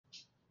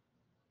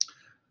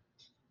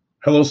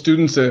Hello,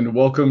 students, and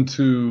welcome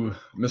to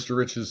Mr.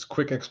 Rich's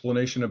quick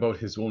explanation about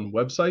his own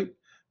website.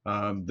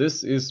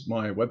 This is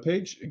my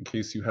webpage, in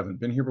case you haven't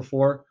been here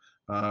before.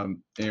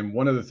 And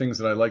one of the things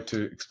that I like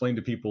to explain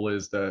to people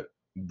is that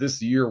this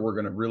year we're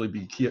going to really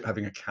be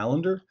having a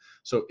calendar.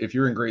 So if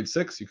you're in grade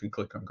 6, you can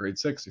click on grade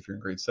 6. If you're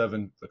in grade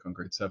 7, click on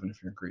grade 7.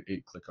 If you're in grade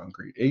 8, click on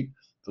grade 8.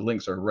 The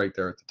links are right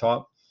there at the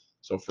top.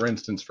 So for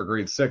instance, for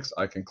grade 6,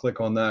 I can click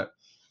on that.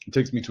 It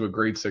takes me to a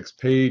grade 6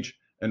 page.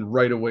 And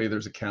right away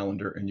there's a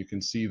calendar, and you can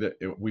see that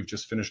we've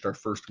just finished our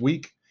first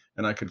week,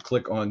 and I could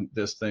click on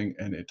this thing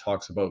and it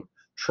talks about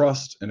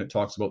trust, and it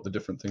talks about the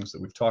different things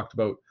that we've talked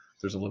about.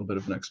 There's a little bit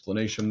of an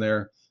explanation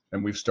there,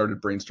 and we've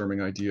started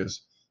brainstorming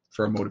ideas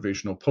for a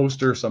motivational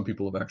poster. Some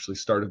people have actually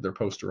started their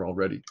poster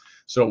already.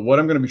 So what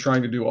I'm going to be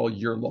trying to do all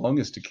year long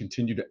is to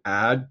continue to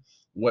add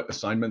what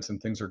assignments and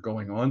things are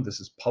going on. This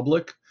is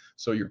public,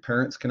 so your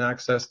parents can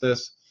access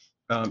this.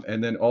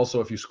 And then also,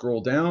 if you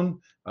scroll down,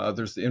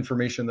 there's the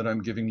information that I'm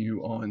giving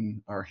you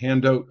on our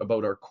handout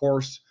about our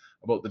course,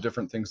 about the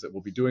different things that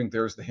we'll be doing.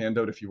 There's the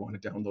handout if you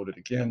want to download it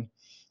again.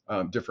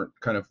 Different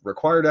kind of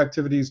required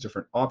activities,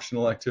 different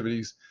optional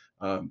activities,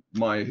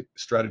 my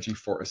strategy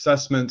for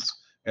assessments,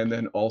 and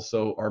then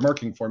also our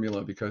marking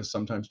formula, because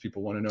sometimes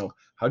people want to know,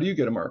 how do you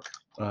get a mark?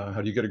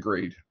 How do you get a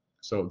grade?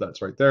 So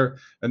that's right there.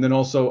 And then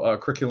also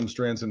curriculum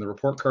strands in the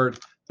report card.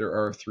 There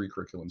are 3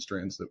 curriculum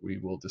strands that we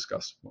will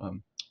discuss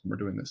when we're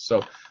doing this.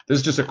 So this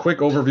is just a quick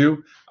overview.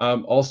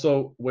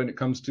 Also, when it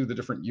comes to the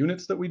different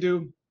units that we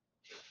do,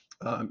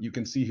 you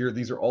can see here,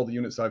 these are all the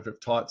units I've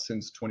taught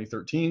since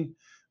 2013.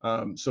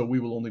 So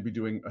we will only be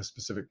doing a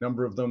specific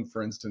number of them.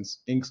 For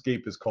instance,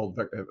 Inkscape is called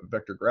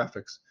vector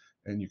graphics,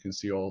 and you can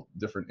see all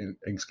different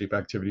Inkscape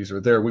activities are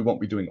there. We won't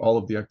be doing all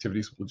of the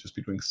activities. We'll just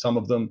be doing some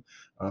of them.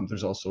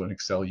 There's also an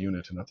Excel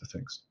unit and other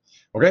things.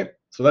 Okay,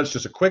 so that's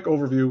just a quick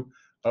overview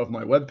of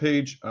my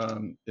webpage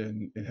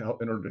in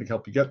order to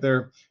help you get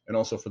there. And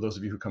also for those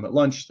of you who come at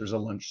lunch, there's a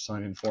lunch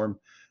sign-in form,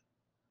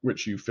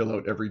 which you fill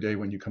out every day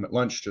when you come at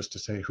lunch, just to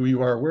say who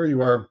you are, where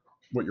you are,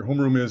 what your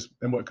homeroom is,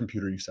 and what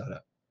computer you sat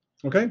at.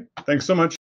 Okay, thanks so much.